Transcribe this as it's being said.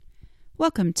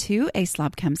Welcome to A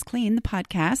Slob Comes Clean, the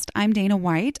podcast. I'm Dana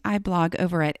White. I blog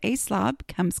over at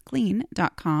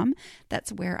aslobcomesclean.com.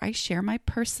 That's where I share my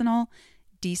personal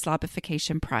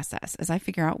deslobification process. As I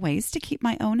figure out ways to keep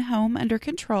my own home under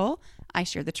control, I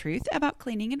share the truth about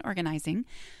cleaning and organizing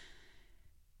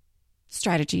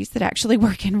strategies that actually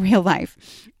work in real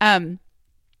life.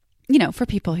 For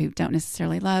people who don't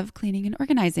necessarily love cleaning and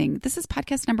organizing. This is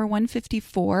podcast number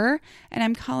 154, and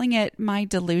I'm calling it My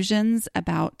Delusions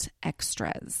about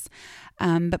extras.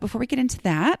 But before we get into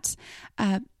that,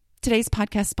 today's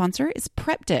podcast sponsor is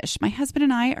PrepDish. My husband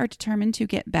and I are determined to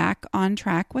get back on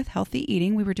track with healthy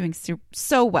eating. We were doing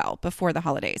so well before the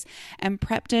holidays, and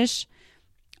PrepDish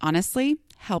honestly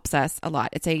helps us a lot.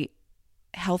 It's a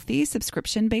healthy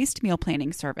subscription-based meal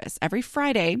planning service. Every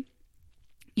Friday,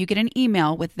 you get an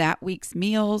email with that week's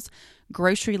meals,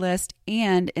 grocery list,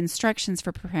 and instructions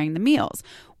for preparing the meals.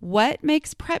 What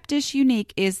makes PrepDish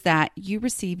unique is that you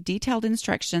receive detailed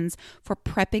instructions for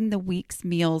prepping the week's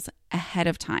meals ahead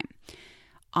of time.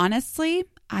 Honestly,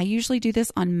 I usually do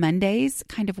this on Mondays,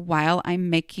 kind of while I'm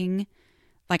making,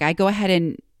 I go ahead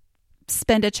and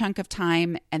spend a chunk of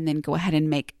time and then go ahead and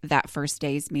make that first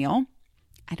day's meal.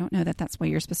 I don't know that that's why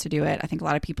you're supposed to do it. I think a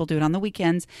lot of people do it on the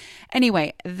weekends.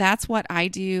 Anyway, that's what I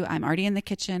do. I'm already in the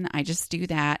kitchen. I just do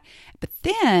that. But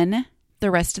then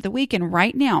the rest of the week, and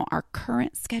right now, our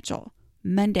current schedule,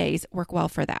 Mondays work well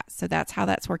for that. So that's how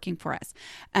that's working for us.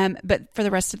 But for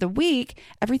the rest of the week,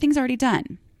 everything's already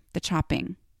done. The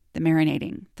chopping, the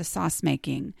marinating, the sauce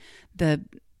making, the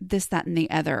this, that, and the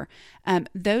other.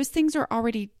 Those things are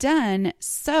already done.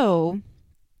 So,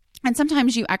 and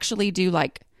sometimes you actually do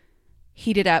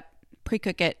heat it up,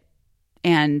 pre-cook it,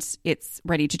 and it's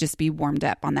ready to just be warmed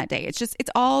up on that day. It's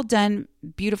all done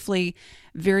beautifully,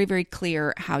 very, very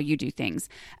clear how you do things.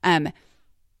 But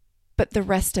the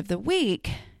rest of the week,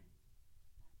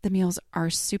 the meals are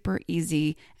super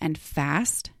easy and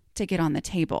fast to get on the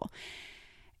table.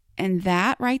 And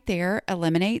that right there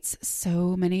eliminates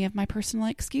so many of my personal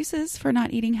excuses for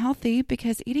not eating healthy,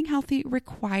 because eating healthy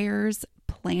requires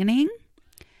planning,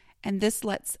 and this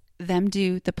lets them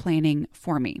do the planning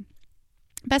for me.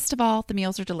 Best of all, the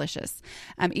meals are delicious.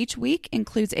 Each week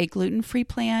includes a gluten-free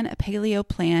plan, a paleo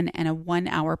plan, and a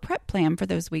 1-hour prep plan for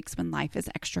those weeks when life is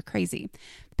extra crazy.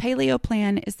 The paleo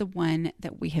plan is the one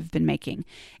that we have been making.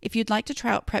 If you'd like to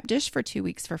try out PrepDish for 2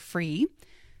 weeks for free,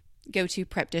 go to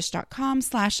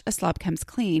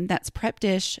prepdish.com/aslobcomesclean. That's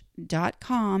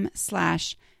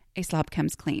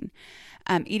prepdish.com/aslobcomesclean.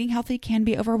 Eating healthy can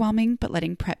be overwhelming, but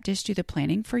letting PrepDish do the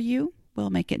planning for you will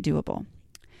make it doable.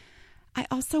 I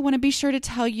also want to be sure to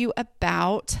tell you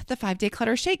about the 5-Day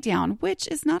Clutter Shakedown, which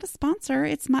is not a sponsor.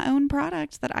 It's my own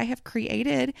product that I have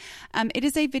created. It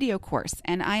is a video course,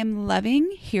 and I am loving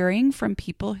hearing from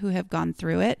people who have gone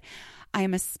through it. I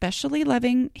am especially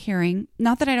loving hearing,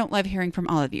 not that I don't love hearing from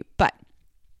all of you, but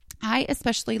I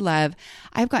especially love,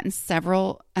 I've gotten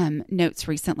several notes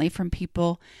recently from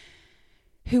people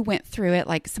who went through it,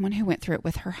 like someone who went through it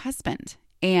with her husband.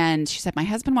 And she said, my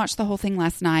husband watched the whole thing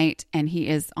last night and he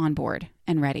is on board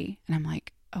and ready. And I'm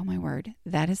like, oh my word,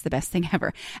 that is the best thing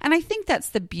ever. And I think that's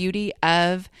the beauty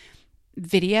of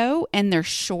video, and they're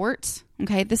short.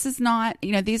 Okay. This is not,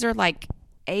 these are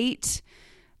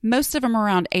most of them are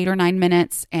around 8 or 9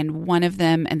 minutes, and one of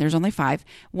them, and there's only 5,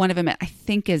 one of them I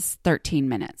think is 13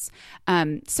 minutes.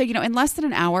 So, in less than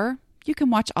an hour, you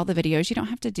can watch all the videos. You don't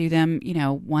have to do them,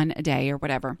 one a day or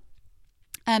whatever.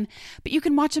 But you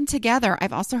can watch them together.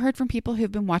 I've also heard from people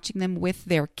who've been watching them with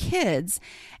their kids,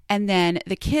 and then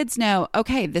the kids know,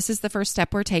 okay, this is the first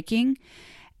step we're taking.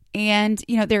 And,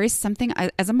 there is something,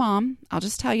 as a mom, I'll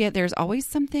just tell you, there's always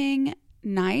something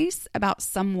nice about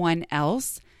someone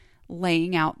else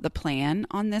laying out the plan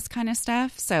on this kind of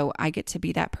stuff. So I get to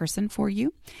be that person for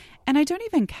you. And I don't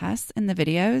even cuss in the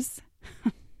videos.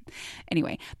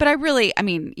 Anyway, but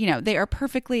they are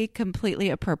perfectly, completely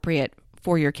appropriate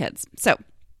for your kids. So,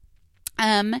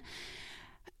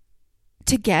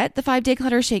 to get the 5-Day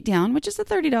Clutter Shakedown, which is a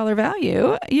 $30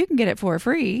 value, you can get it for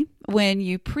free when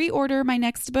you pre-order my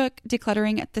next book,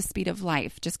 Decluttering at the Speed of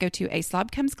Life. Just go to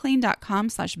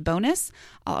aslobcomesclean.com/bonus.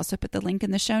 I'll also put the link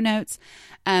in the show notes.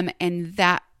 And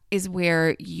that is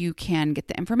where you can get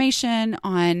the information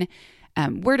on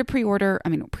where to pre-order.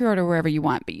 Pre-order wherever you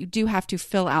want, but you do have to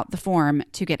fill out the form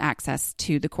to get access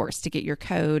to the course, to get your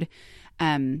code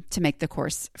to make the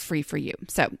course free for you.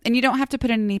 So, and you don't have to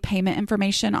put in any payment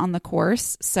information on the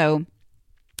course. So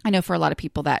I know for a lot of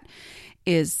people that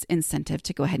is incentive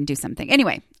to go ahead and do something.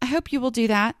 Anyway, I hope you will do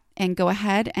that and go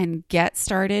ahead and get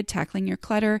started tackling your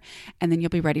clutter, and then you'll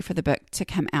be ready for the book to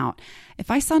come out.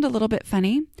 If I sound a little bit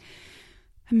funny,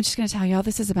 I'm just going to tell y'all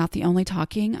this is about the only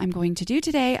talking I'm going to do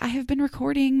today. I have been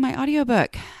recording my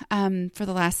audiobook for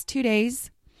the last 2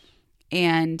 days,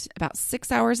 and about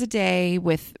 6 hours a day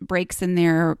with breaks in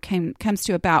there comes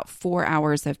to about 4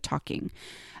 hours of talking.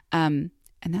 And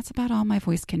that's about all my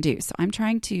voice can do. So I'm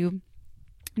trying to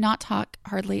not talk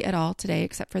hardly at all today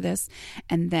except for this,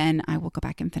 and then I will go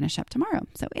back and finish up tomorrow.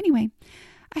 So anyway,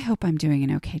 I hope I'm doing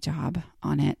an okay job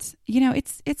on it. You know,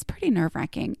 it's pretty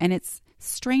nerve-wracking, and it's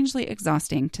strangely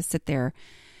exhausting to sit there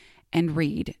and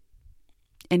read.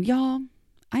 And y'all,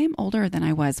 I am older than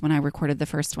I was when I recorded the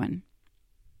first one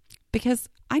because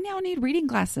I now need reading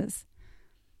glasses.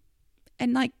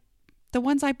 And like the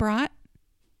ones I brought,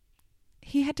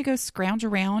 he had to go scrounge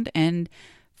around and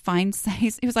find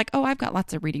size. He was like, oh, I've got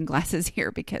lots of reading glasses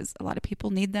here because a lot of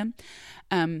people need them.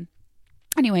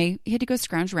 Anyway, he had to go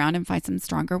scrounge around and find some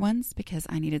stronger ones because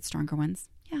I needed stronger ones.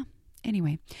 Yeah.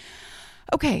 Anyway.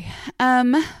 Okay.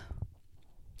 Here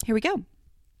we go.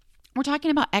 We're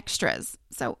talking about extras.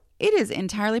 So it is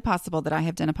entirely possible that I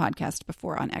have done a podcast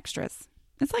before on extras.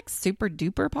 It's like super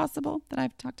duper possible that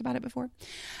I've talked about it before.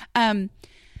 But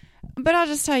I'll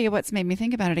just tell you what's made me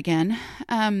think about it again.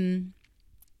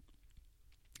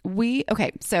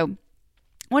 So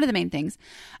one of the main things,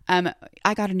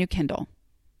 I got a new Kindle.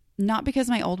 Not because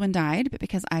my old one died, but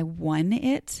because I won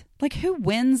it. Like, who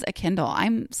wins a Kindle?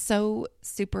 I'm so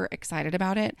super excited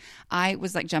about it. I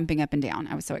was like jumping up and down.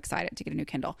 I was so excited to get a new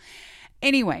Kindle.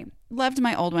 Anyway, loved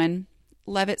my old one.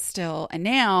 Love it still. And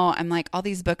now I'm like, all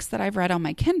these books that I've read on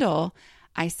my Kindle,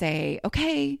 I say,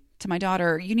 okay, to my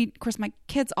daughter, of course, my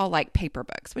kids all like paper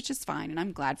books, which is fine. And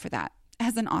I'm glad for that.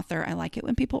 As an author, I like it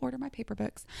when people order my paper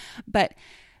books. But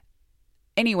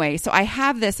anyway, so I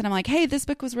have this and I'm like, hey, this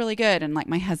book was really good. And like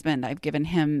my husband, I've given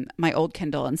him my old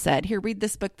Kindle and said, here, read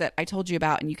this book that I told you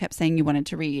about and you kept saying you wanted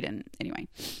to read. And anyway,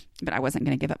 but I wasn't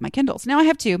going to give up my Kindles. Now I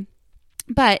have two.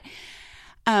 But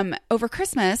over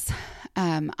Christmas,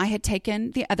 I had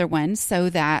taken the other one so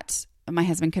that my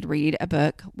husband could read a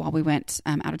book while we went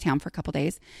out of town for a couple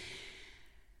days.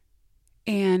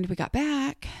 And we got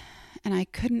back and I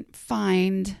couldn't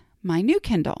find my new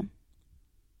Kindle.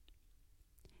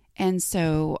 And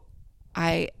so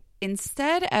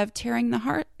instead of tearing the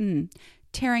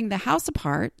house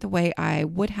apart the way I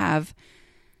would have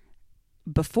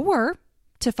before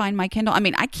to find my Kindle. I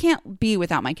mean, I can't be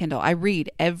without my Kindle. I read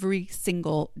every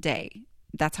single day.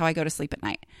 That's how I go to sleep at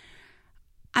night.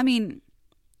 I mean,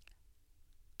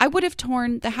 I would have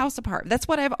torn the house apart. That's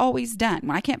what I've always done.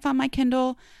 When I can't find my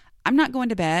Kindle, I'm not going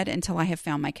to bed until I have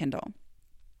found my Kindle.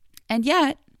 And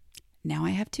yet, now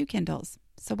I have two Kindles.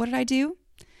 So what did I do?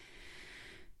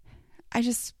 I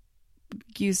just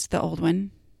used the old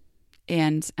one.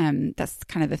 And that's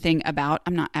kind of the thing about,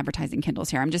 I'm not advertising Kindles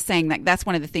here. I'm just saying that that's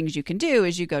one of the things you can do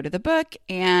is you go to the book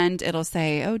and it'll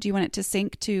say, oh, do you want it to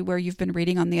sync to where you've been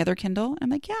reading on the other Kindle? And I'm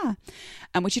like, yeah.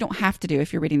 Which you don't have to do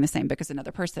if you're reading the same book as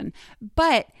another person.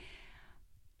 But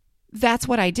that's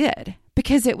what I did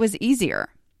because it was easier.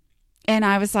 And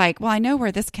I was like, well, I know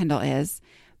where this Kindle is.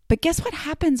 But guess what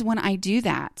happens when I do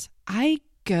that? I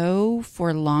go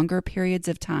for longer periods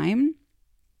of time.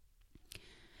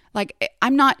 Like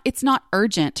it's not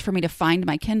urgent for me to find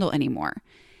my Kindle anymore.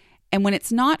 And when it's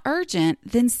not urgent,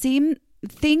 then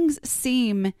things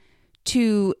seem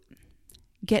to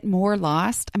get more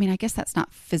lost. I mean, I guess that's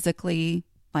not physically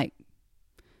like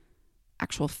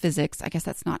actual physics. I guess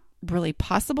that's not really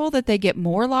possible that they get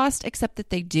more lost, except that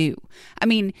they do. I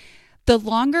mean, the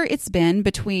longer it's been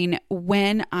between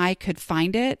when I could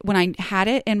find it, when I had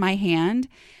it in my hand,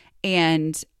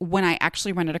 and when I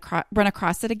actually run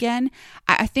across it again,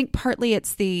 I think partly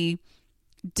it's the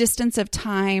distance of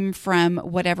time from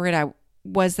whatever it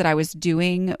was that I was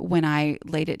doing when I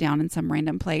laid it down in some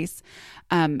random place.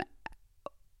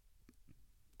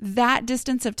 That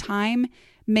distance of time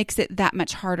makes it that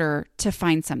much harder to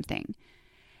find something.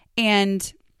 And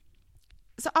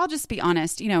so I'll just be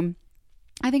honest,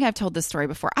 I think I've told this story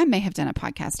before. I may have done a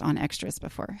podcast on extras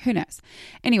before. Who knows?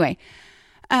 Anyway,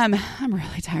 I'm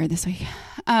really tired this week.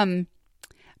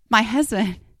 My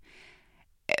husband,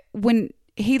 when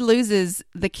he loses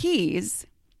the keys,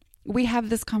 we have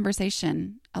this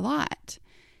conversation a lot.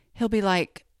 He'll be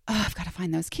like, oh, I've got to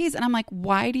find those keys. And I'm like,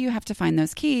 why do you have to find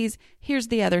those keys? Here's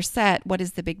the other set. What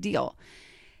is the big deal?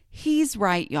 He's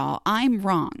right, y'all. I'm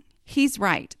wrong. He's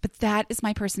right. But that is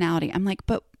my personality. I'm like,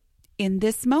 but in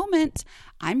this moment,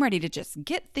 I'm ready to just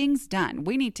get things done.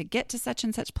 We need to get to such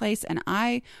and such place. And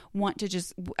I want to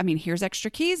here's extra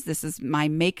keys. This is my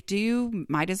make do,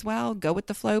 might as well go with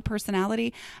the flow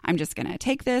personality. I'm just going to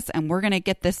take this and we're going to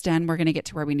get this done. We're going to get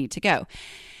to where we need to go.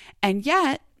 And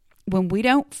yet, when we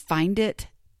don't find it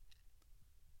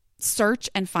search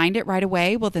and find it right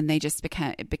away, well, then they just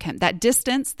become that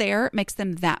distance there makes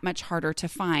them that much harder to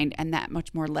find, and that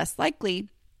much less likely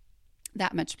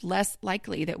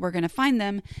that we're going to find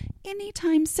them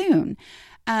anytime soon.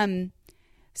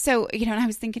 So, and I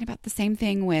was thinking about the same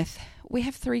thing we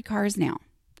have 3 cars now,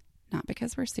 not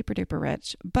because we're super duper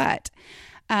rich, but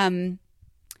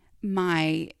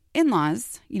my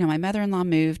in-laws, my mother-in-law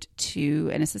moved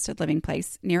to an assisted living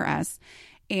place near us,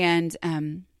 and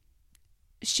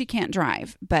she can't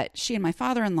drive, but she and my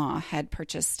father-in-law had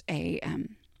purchased a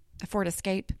Ford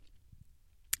Escape,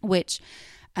 which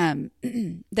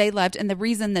they loved. And the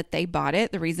reason that they bought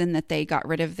it, the reason that they got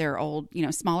rid of their old,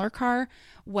 smaller car,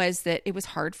 was that it was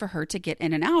hard for her to get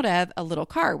in and out of a little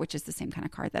car, which is the same kind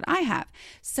of car that I have.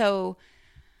 So,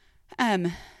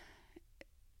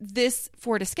 this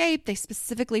Ford Escape, they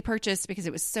specifically purchased because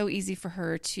it was so easy for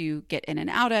her to get in and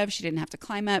out of. She didn't have to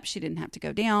climb up. She didn't have to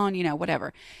go down,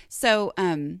 whatever. So,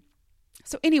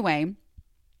 anyway,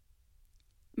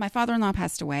 my father-in-law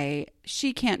passed away.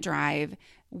 She can't drive.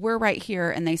 We're right here.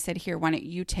 And they said, here, why don't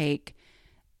you take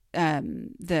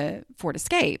the Ford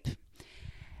Escape?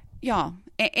 Y'all,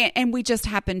 and we just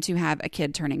happened to have a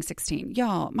kid turning 16.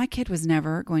 Y'all, my kid was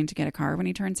never going to get a car when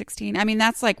he turned 16. I mean,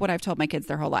 that's like what I've told my kids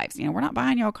their whole lives. We're not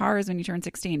buying y'all cars when you turn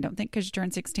 16. Don't think because you turn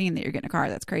 16 that you're getting a car.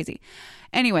 That's crazy.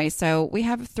 Anyway, so we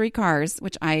have 3 cars,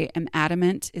 which I am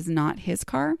adamant is not his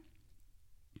car.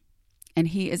 And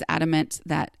he is adamant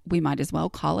that we might as well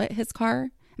call it his car.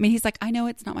 I mean, he's like, I know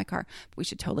it's not my car, but we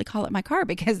should totally call it my car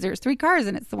because there's 3 cars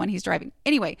and it's the one he's driving.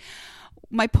 Anyway,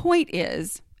 my point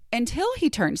is, until he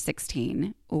turned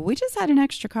 16, we just had an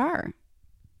extra car.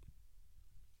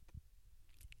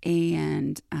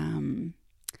 And when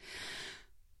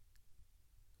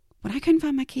I couldn't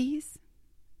find my keys,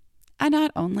 I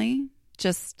not only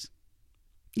just,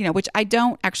 which I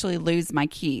don't actually lose my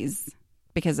keys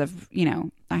because of,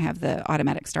 I have the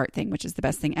automatic start thing, which is the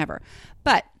best thing ever.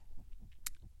 But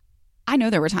I know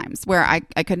there were times where I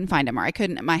couldn't find him, or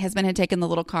my husband had taken the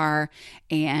little car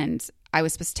and I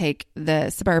was supposed to take the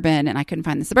Suburban and I couldn't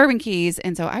find the Suburban keys.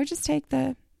 And so I would just take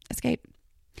the Escape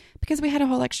because we had a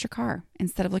whole extra car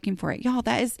instead of looking for it. Y'all,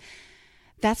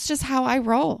 that's just how I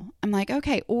roll. I'm like,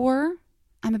 okay, or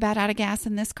I'm about out of gas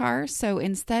in this car. So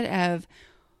instead of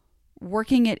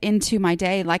working it into my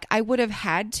day like I would have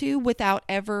had to without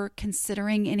ever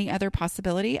considering any other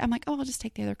possibility, I'm like, oh, I'll just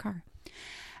take the other car.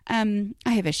 I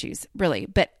have issues, really.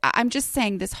 But I'm just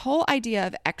saying this whole idea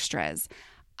of extras,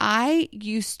 I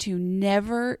used to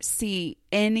never see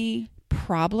any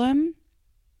problem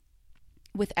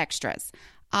with extras.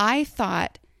 I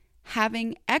thought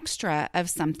having extra of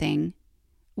something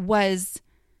was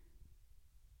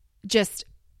just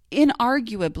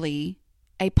inarguably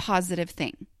a positive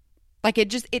thing. Like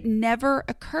it never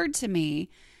occurred to me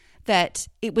that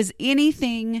it was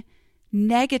anything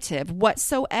negative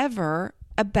whatsoever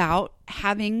about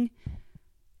having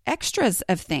extras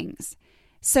of things.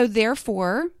 So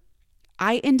therefore,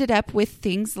 I ended up with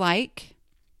things like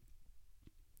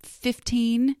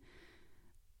 15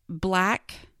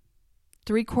 black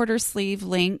 3/4 sleeve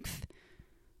length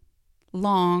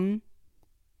long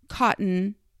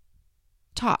cotton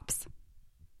tops.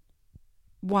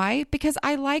 Why? Because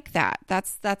I like that.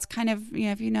 That's kind of,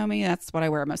 if you know me, that's what I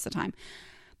wear most of the time.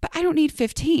 But I don't need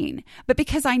 15. But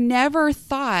because I never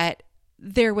thought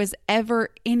there was ever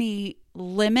any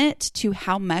limit to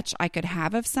how much I could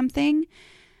have of something,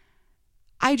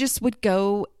 I just would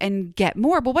go and get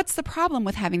more. But what's the problem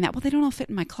with having that? Well, they don't all fit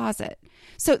in my closet.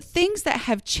 So things that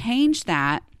have changed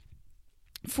that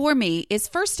for me is,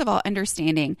 first of all,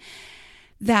 understanding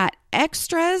that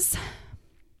extras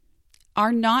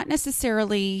are not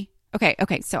necessarily,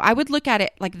 okay. So I would look at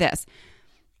it like this.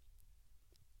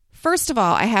 First of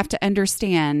all, I have to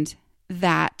understand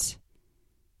that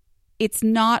it's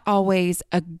not always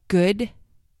a good,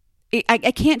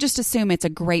 I can't just assume it's a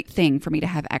great thing for me to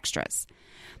have extras.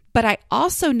 But I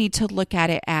also need to look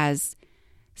at it as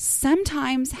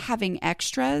sometimes having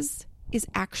extras is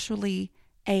actually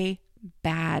a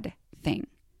bad thing.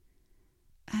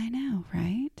 I know,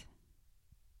 right?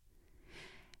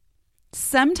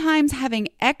 Sometimes having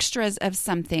extras of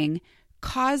something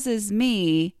causes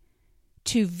me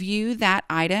to view that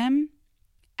item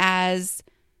as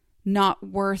not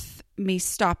worth me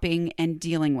stopping and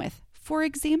dealing with. For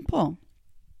example,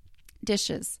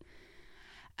 dishes.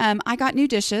 I got new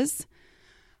dishes.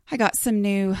 I got some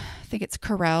new, I think it's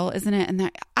Corelle, isn't it?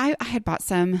 And I had bought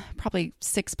some, probably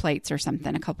 6 plates or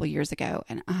something a couple years ago.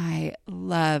 And I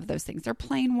love those things. They're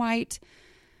plain white.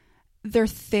 They're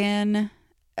thin.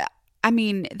 I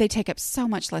mean, they take up so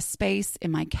much less space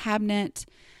in my cabinet.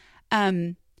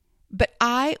 But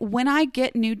when I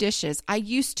get new dishes, I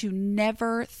used to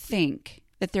never think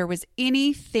that there was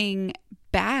anything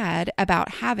bad about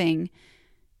having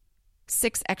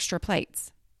 6 extra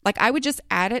plates. Like I would just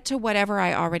add it to whatever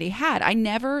I already had. I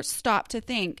never stopped to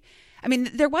think. I mean,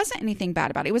 there wasn't anything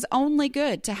bad about it. It was only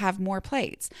good to have more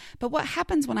plates. But what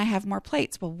happens when I have more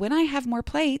plates? Well, when I have more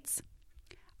plates,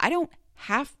 I don't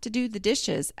have to do the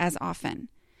dishes as often.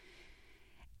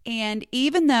 And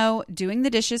even though doing the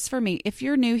dishes for me, if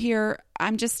you're new here,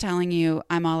 I'm just telling you,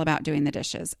 I'm all about doing the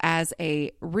dishes as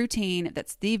a routine.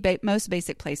 That's the most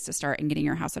basic place to start in getting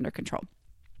your house under control.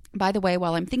 By the way,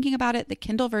 while I'm thinking about it, the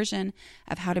Kindle version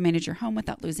of How to Manage Your Home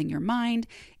Without Losing Your Mind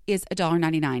is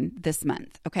 $1.99 this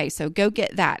month. Okay, so go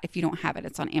get that if you don't have it.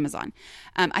 It's on Amazon.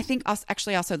 I think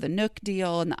also the Nook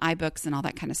deal and the iBooks and all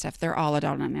that kind of stuff, they're all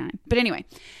 $1.99. But anyway,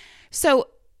 so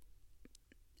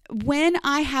when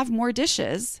I have more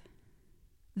dishes,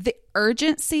 the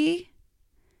urgency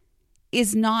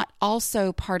is not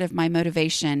also part of my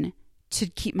motivation to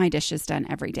keep my dishes done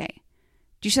every day.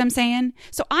 Do you see what I'm saying?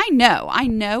 So I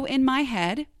know in my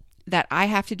head that I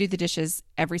have to do the dishes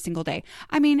every single day.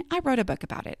 I mean, I wrote a book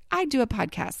about it. I do a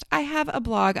podcast. I have a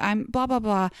blog. I'm blah, blah,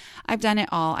 blah. I've done it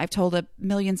all. I've told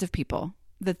millions of people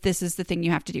that this is the thing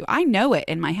you have to do. I know it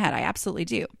in my head. I absolutely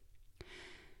do.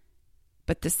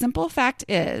 But the simple fact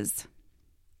is,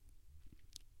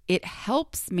 it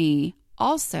helps me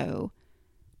also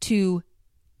to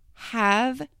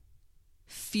have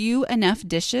few enough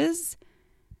dishes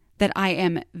that I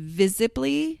am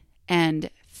visibly and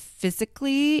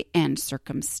physically and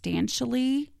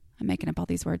circumstantially, I'm making up all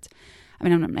these words. I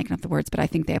mean, I'm not making up the words, but I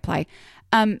think they apply,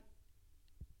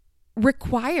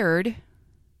 required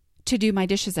to do my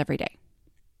dishes every day.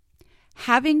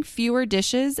 Having fewer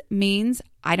dishes means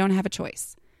I don't have a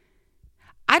choice.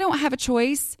 I don't have a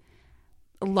choice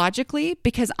logically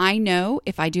because I know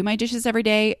if I do my dishes every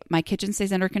day, my kitchen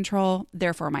stays under control.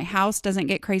 Therefore, my house doesn't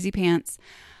get crazy pants.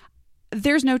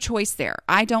 There's no choice there.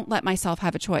 I don't let myself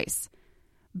have a choice.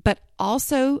 But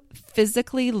also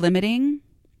physically limiting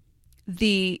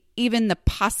even the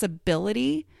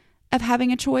possibility of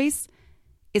having a choice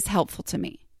is helpful to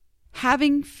me.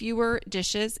 Having fewer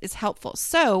dishes is helpful.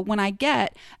 So when I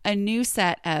get a new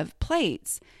set of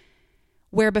plates,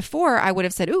 where before I would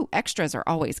have said, ooh, extras are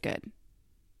always good.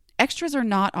 Extras are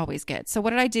not always good. So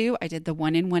what did I do? I did the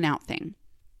 1 in, 1 out thing.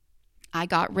 I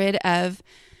got rid of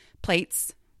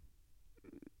plates.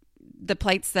 The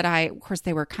plates that of course,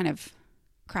 they were kind of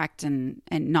cracked and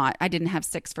not, I didn't have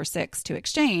 6 for 6 to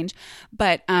exchange,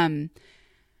 but I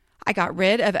got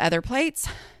rid of other plates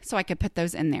so I could put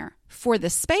those in there for the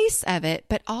space of it,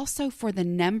 but also for the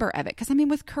number of it. Because I mean,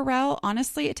 with Corelle,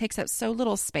 honestly, it takes up so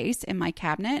little space in my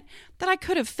cabinet that I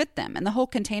could have fit them. And the whole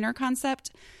container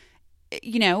concept,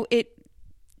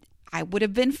 I would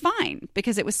have been fine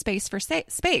because it was space for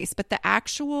space. But the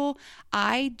actual,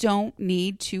 I don't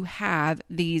need to have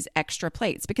these extra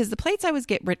plates because the plates I was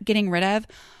getting rid of,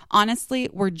 honestly,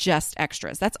 were just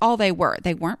extras. That's all they were.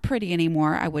 They weren't pretty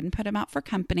anymore. I wouldn't put them out for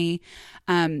company.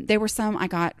 They were some I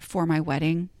got for my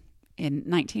wedding in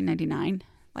 1999,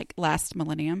 like last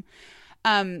millennium.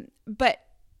 But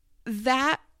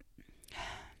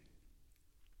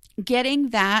getting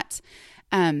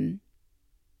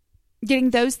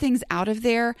those things out of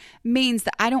there means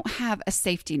that I don't have a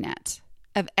safety net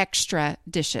of extra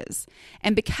dishes.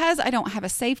 And because I don't have a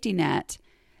safety net,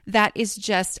 that is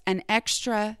just an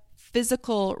extra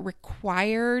physical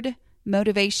required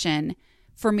motivation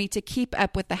for me to keep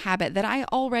up with the habit that I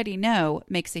already know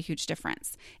makes a huge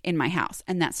difference in my house,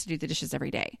 and that's to do the dishes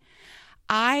every day.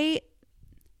 I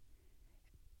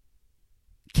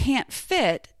can't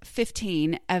fit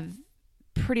 15 of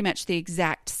pretty much the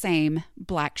exact same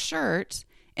black shirt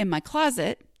in my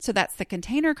closet. So that's the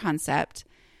container concept.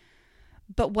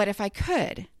 But what if I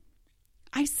could?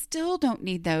 I still don't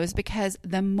need those because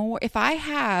if I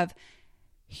have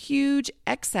huge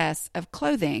excess of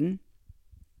clothing,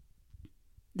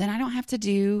 then I don't have to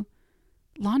do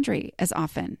laundry as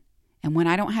often. And when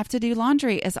I don't have to do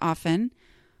laundry as often,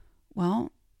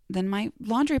 well, then my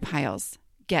laundry piles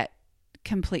get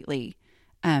completely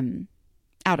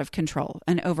out of control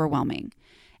and overwhelming.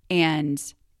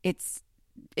 And it's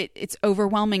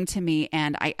overwhelming to me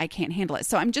and I can't handle it.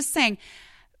 So I'm just saying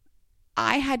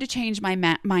I had to change my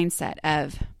mindset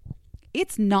of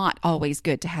it's not always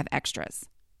good to have extras.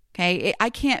 Okay. I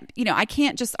can't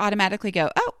just automatically go,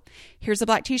 oh, here's a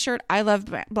black t-shirt. I love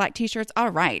black t-shirts. All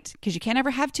right. Because you can't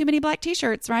ever have too many black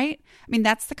t-shirts, right? I mean,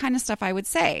 that's the kind of stuff I would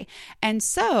say. And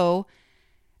so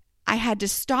I had to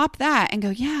stop that and go,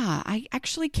 yeah, I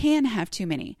actually can have too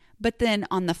many. But then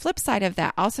on the flip side of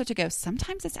that, also to go,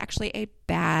 sometimes it's actually a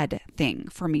bad thing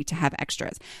for me to have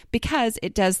extras, because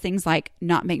it does things like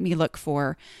not make me look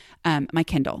for my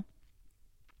Kindle.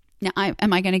 Now,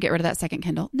 am I going to get rid of that second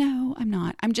Kindle? No, I'm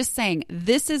not. I'm just saying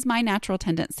this is my natural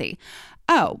tendency.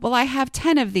 Oh, well, I have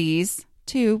 10 of these,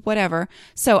 2, whatever.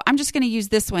 So I'm just going to use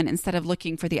this one instead of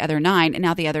looking for the other 9. And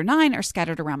now the other 9 are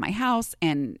scattered around my house,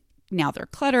 and now they're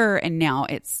clutter, and now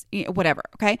it's whatever.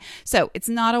 Okay. So it's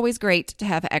not always great to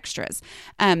have extras.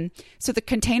 So the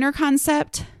container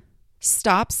concept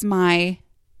stops my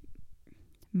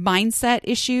mindset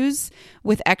issues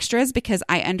with extras, because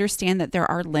I understand that there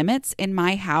are limits in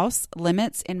my house,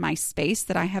 limits in my space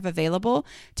that I have available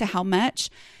to how much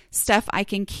stuff I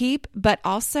can keep, but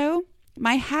also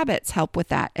my habits help with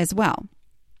that as well.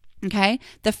 Okay.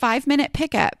 The 5-minute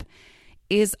pickup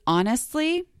is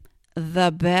honestly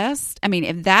the best. I mean,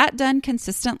 if that done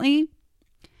consistently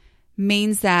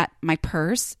means that my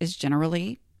purse is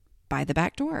generally by the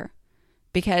back door.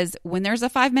 Because when there's a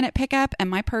 5-minute pickup and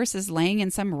my purse is laying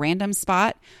in some random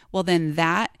spot, well, then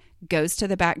that goes to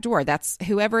the back door. That's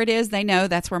whoever it is, they know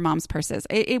that's where mom's purse is.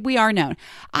 We are known.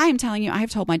 I am telling you, I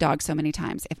have told my dog so many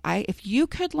times, if you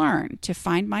could learn to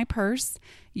find my purse,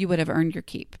 you would have earned your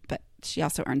keep. But she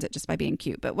also earns it just by being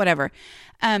cute, but whatever.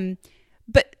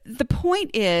 But the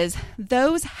point is,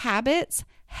 those habits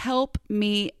help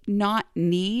me not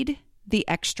need the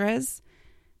extras.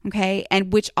 Okay.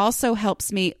 And which also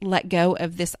helps me let go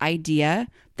of this idea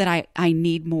that I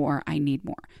need more. I need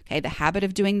more. Okay. The habit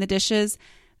of doing the dishes,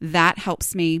 that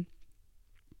helps me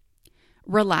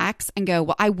relax and go,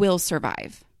 well, I will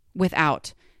survive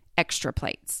without extra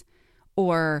plates.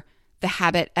 Or the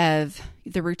habit of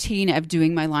the routine of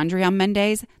doing my laundry on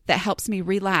Mondays, that helps me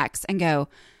relax and go,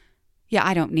 yeah,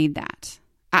 I don't need that.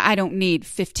 I don't need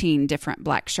 15 different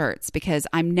black shirts, because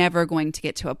I'm never going to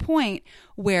get to a point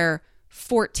where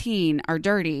 14 are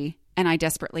dirty and I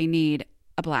desperately need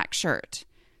a black shirt.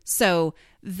 So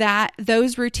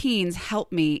those routines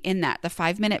help me in that. The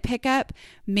 5-minute pickup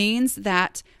means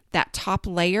that top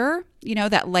layer,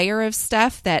 that layer of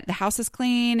stuff that the house is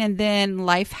clean and then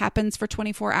life happens for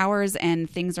 24 hours and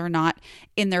things are not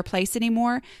in their place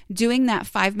anymore. Doing that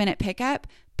 5-minute pickup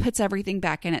puts everything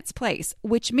back in its place,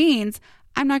 which means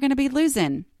I'm not going to be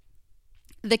losing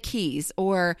the keys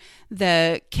or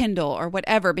the Kindle or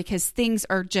whatever, because things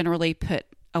are generally put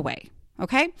away.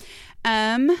 Okay.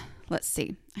 Let's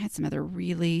see. I had some other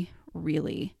really,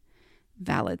 really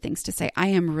valid things to say. I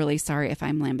am really sorry if I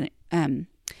am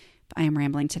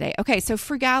rambling today. Okay. So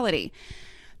frugality.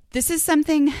 This is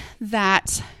something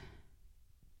that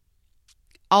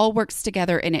all works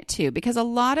together in it too, because a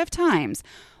lot of times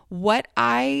what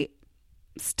I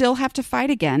still have to fight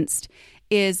against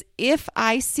is if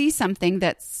I see something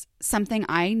that's something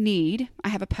I need. I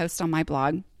have a post on my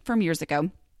blog from years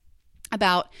ago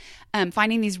about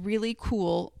finding these really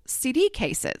cool CD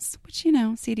cases, which,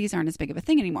 CDs aren't as big of a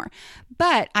thing anymore.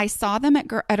 But I saw them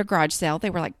at a garage sale. They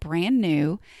were like brand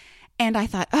new. And I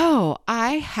thought, oh,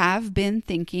 I have been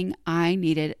thinking I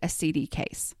needed a CD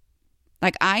case.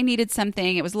 Like I needed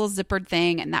something. It was a little zippered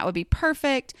thing, and that would be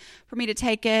perfect for me to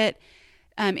take it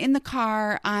in the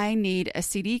car. I need a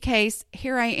CD case.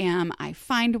 Here I am. I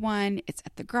find one. It's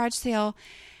at the garage sale.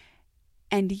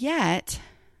 And yet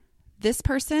this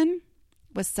person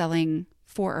was selling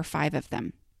 4 or 5 of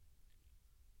them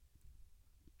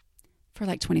for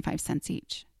like 25 cents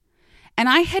each. And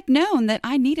I had known that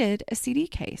I needed a CD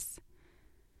case.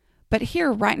 But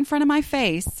here, right in front of my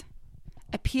face,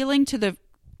 appealing to the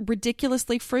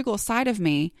ridiculously frugal side of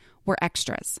me, were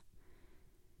extras.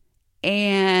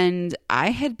 And I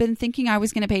had been thinking I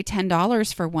was going to pay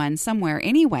 $10 for one somewhere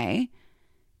anyway.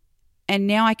 And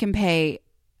now I can pay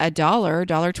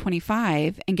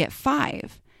 $1.25 and get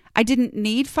 5. I didn't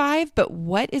need 5, but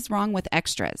what is wrong with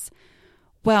extras?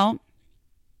 Well,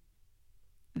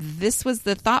 this was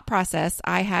the thought process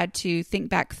I had to think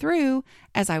back through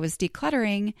as I was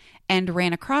decluttering and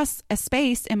ran across a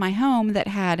space in my home that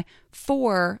had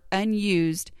 4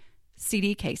 unused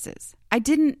CD cases. I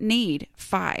didn't need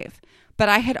 5, but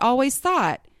I had always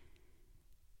thought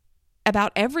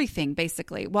about everything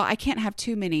basically. Well, I can't have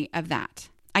too many of that.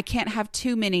 I can't have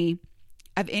too many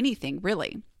of anything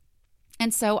really.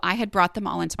 And so I had brought them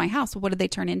all into my house. Well, what did they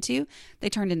turn into? They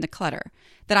turned into clutter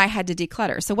that I had to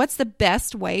declutter. So what's the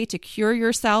best way to cure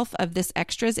yourself of this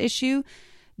extras issue?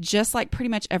 Just like pretty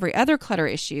much every other clutter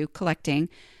issue, collecting,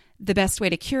 the best way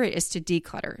to cure it is to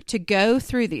declutter, to go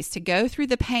through these, to go through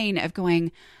the pain of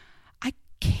going, I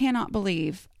cannot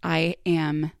believe I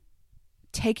am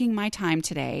taking my time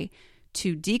today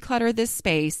to declutter this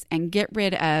space and get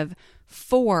rid of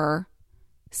 4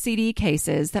 CD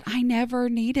cases that I never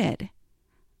needed.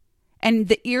 And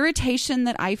the irritation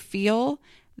that I feel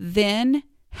then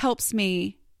helps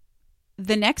me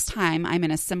the next time I'm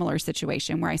in a similar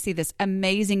situation where I see this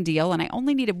amazing deal and I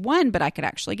only needed one, but I could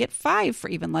actually get 5 for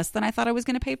even less than I thought I was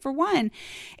going to pay for one.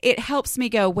 It helps me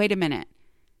go, wait a minute.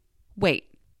 Wait.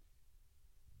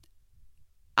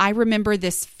 I remember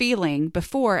this feeling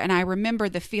before, and I remember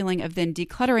the feeling of then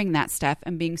decluttering that stuff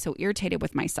and being so irritated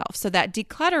with myself. So that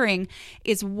decluttering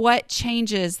is what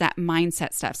changes that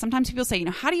mindset stuff. Sometimes people say,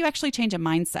 how do you actually change a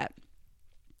mindset?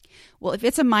 Well, if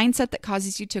it's a mindset that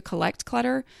causes you to collect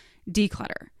clutter,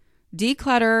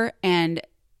 declutter, and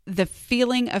the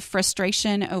feeling of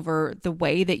frustration over the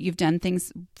way that you've done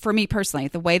things, for me personally,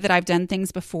 the way that I've done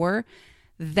things before,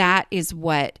 that is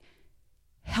what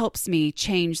helps me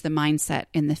change the mindset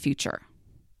in the future.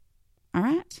 All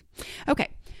right. Okay.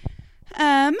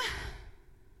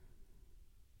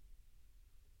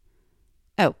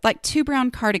 Like 2 brown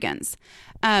cardigans.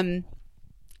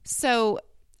 So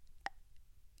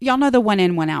y'all know the 1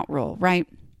 in, 1 out rule, right?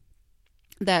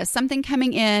 The something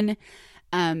coming in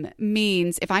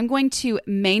means if I'm going to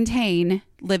maintain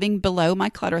living below my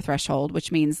clutter threshold,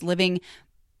 which means living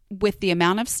with the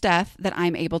amount of stuff that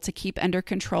I'm able to keep under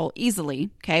control easily.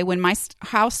 Okay. When my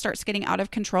house starts getting out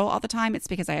of control all the time, it's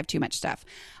because I have too much stuff.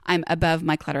 I'm above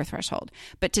my clutter threshold.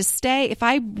 But to stay, if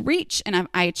I reach and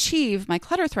I achieve my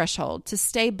clutter threshold, to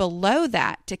stay below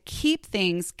that, to keep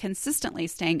things consistently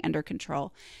staying under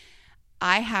control,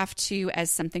 I have to,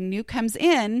 as something new comes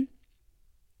in,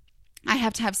 I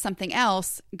have to have something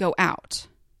else go out.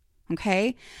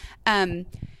 Okay.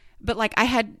 But like I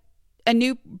had a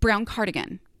new brown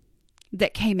cardigan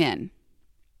that came in.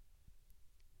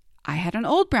 I had an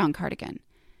old brown cardigan,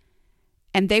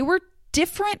 and they were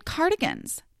different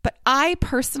cardigans, but I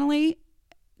personally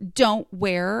don't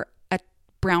wear a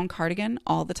brown cardigan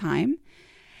all the time.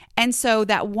 And so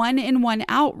that 1 in, 1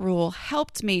 out rule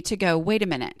helped me to go, wait a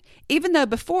minute. Even though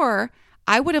before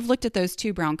I would have looked at those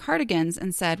 2 brown cardigans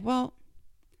and said, well,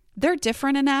 they're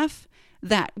different enough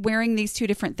that wearing these 2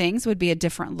 different things would be a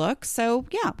different look. So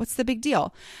yeah, what's the big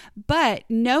deal? But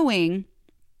knowing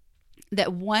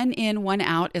that 1 in, 1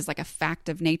 out is like a fact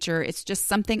of nature. It's just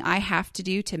something I have to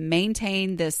do to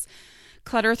maintain this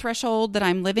clutter threshold that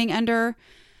I'm living under.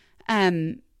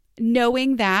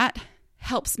 Knowing that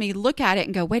helps me look at it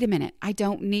and go, wait a minute, I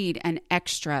don't need an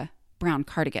extra brown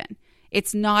cardigan.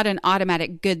 It's not an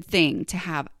automatic good thing to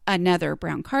have another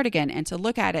brown cardigan, and to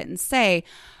look at it and say,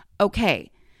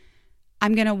 okay,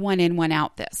 I'm going to 1 in, 1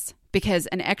 out this, because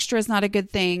an extra is not a good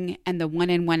thing, and the 1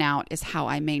 in, 1 out is how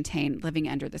I maintain living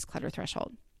under this clutter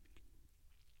threshold.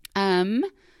 I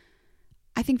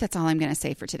think that's all I'm going to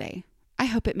say for today. I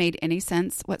hope it made any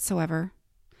sense whatsoever.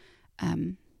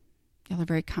 Y'all are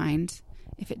very kind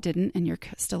if it didn't and you're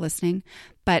still listening.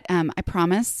 But I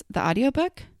promise the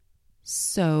audiobook,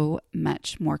 so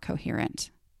much more coherent.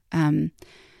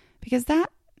 Because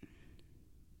that,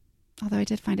 although I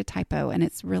did find a typo and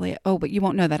it's really, but you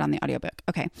won't know that on the audiobook.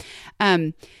 Okay.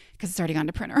 Because it's already gone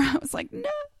to printer. I was like,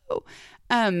 no.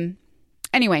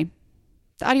 Anyway,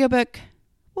 the audiobook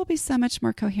will be so much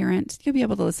more coherent. You'll be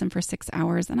able to listen for 6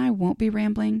 hours and I won't be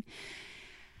rambling.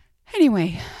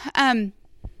 Anyway,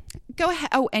 go ahead.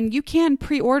 Oh, and you can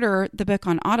pre-order the book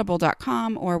on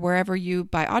audible.com or wherever you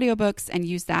buy audiobooks and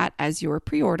use that as your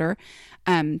pre-order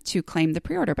to claim the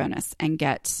pre-order bonus and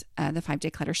get the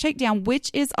 5-Day Clutter Shakedown,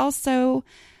 which is also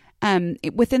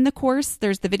within the course.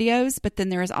 There's the videos, but then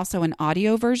there is also an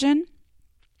audio version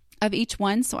of each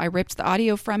one. So I ripped the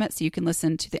audio from it so you can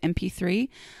listen to the MP3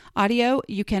 audio.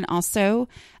 You can also,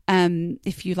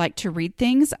 if you like to read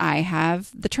things, I have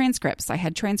the transcripts. I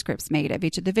had transcripts made of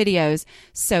each of the videos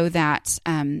so that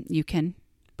you can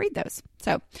read those.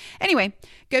 So anyway,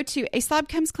 go to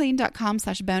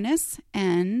aslobcomesclean.com/bonus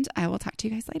and I will talk to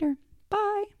you guys later.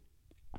 Bye.